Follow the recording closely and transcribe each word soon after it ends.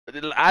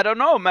I don't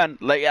know, man.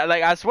 Like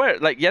I swear,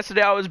 like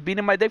yesterday I was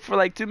beating my dick for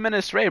like 2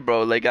 minutes straight,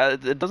 bro. Like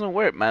it doesn't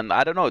work, man.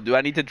 I don't know. Do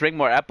I need to drink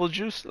more apple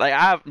juice?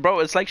 Like bro,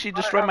 it's like she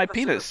destroyed my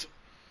penis.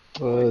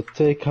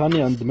 Take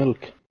honey and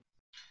milk.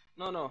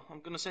 No, I'm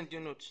gonna send you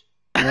notes.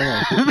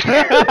 No.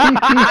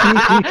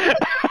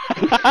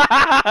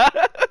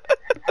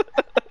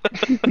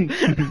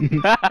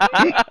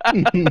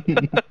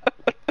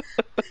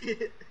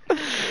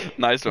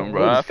 Nice one,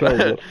 bro.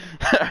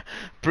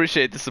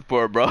 Appreciate the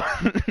support, bro.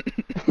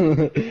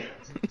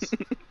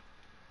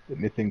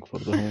 Anything for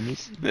the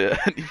homies. Yeah,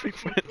 anything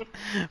for it.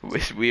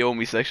 We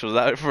homosexuals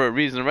out for a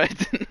reason,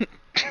 right?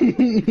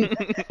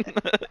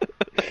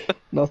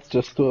 Not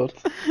just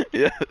words.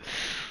 Yeah,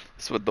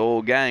 it's with the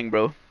whole gang,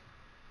 bro.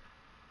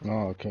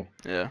 Oh, okay.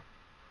 Yeah.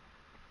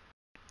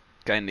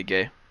 Kinda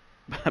gay,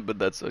 but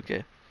that's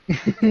okay.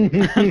 How's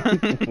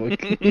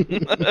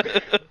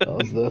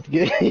that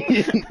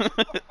gay?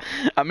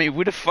 I mean,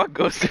 who the fuck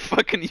goes to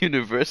fucking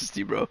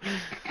university, bro?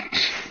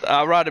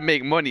 I'd rather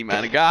make money,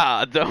 man.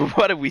 God,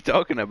 what are we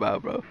talking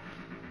about, bro?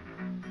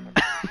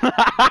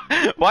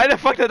 Why the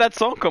fuck did that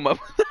song come up?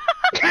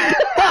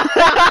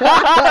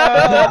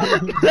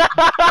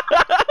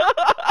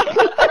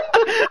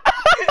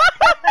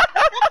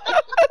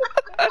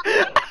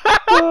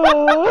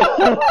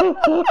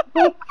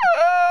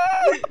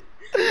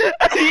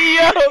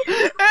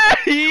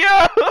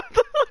 Yo!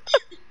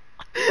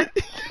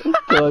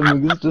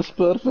 Timing is just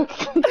perfect.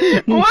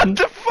 What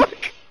the fuck?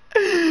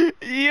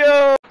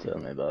 Yo! Tell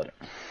me about it.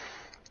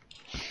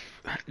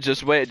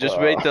 Just wait till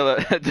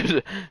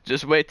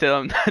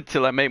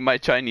till I make my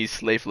Chinese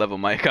slave level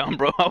my account,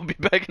 bro. I'll be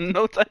back in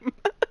no time.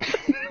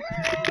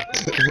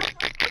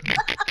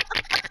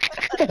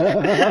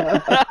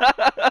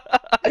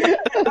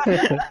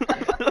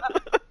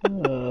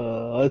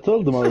 I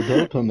told him I would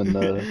help him in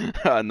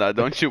no,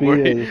 don't you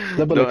worry.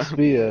 Double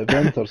XP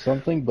event or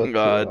something, but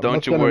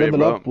don't you worry,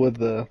 bro. Up with,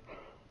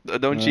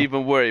 don't you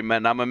even worry,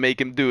 man. I'ma make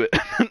him do it.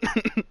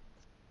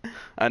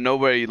 I know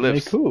where he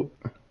lives. Make who?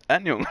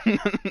 Annual.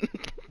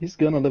 He's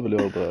gonna level you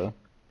up,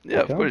 yeah,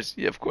 account? of course.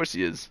 Yeah, of course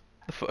he is.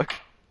 The fuck.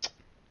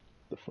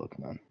 The fuck,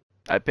 man.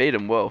 I paid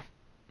him well.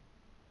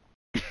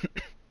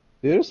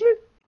 Seriously?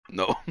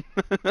 No.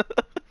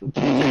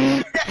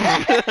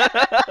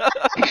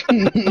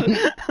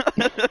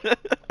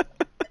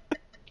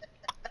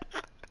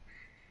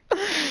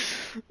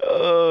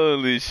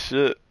 Holy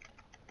shit.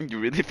 You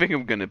really think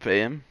I'm gonna pay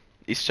him?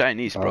 He's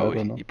Chinese, bro.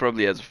 He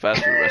probably has a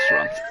fast food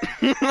restaurant.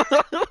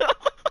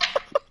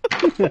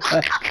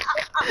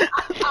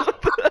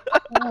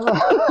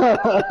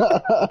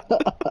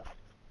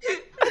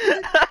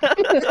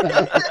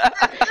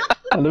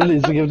 Hallo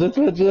Lise, gibt es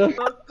mit dir?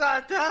 Oh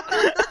Gott!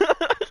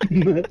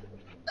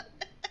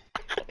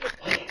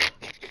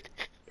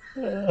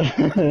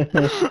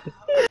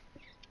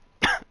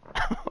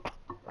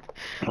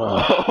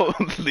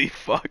 Holy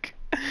fuck.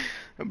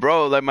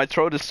 Bro, like my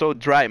throat is so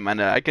dry, man.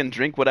 I can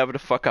drink whatever the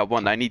fuck I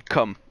want. I need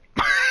cum.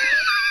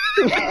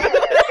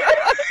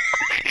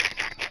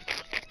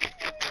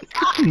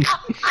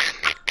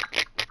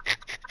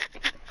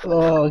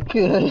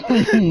 Okay.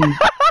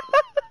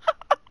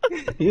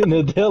 You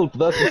need help,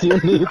 that's what you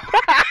need.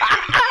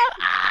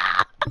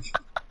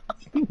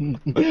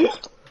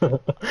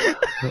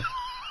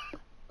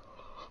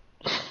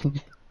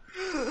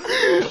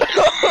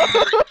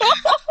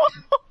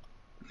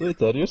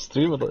 Wait, are you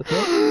streaming right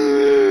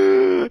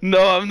now?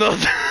 No, I'm not.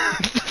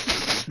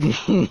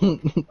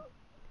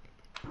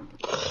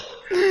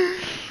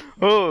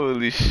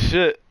 Holy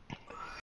shit.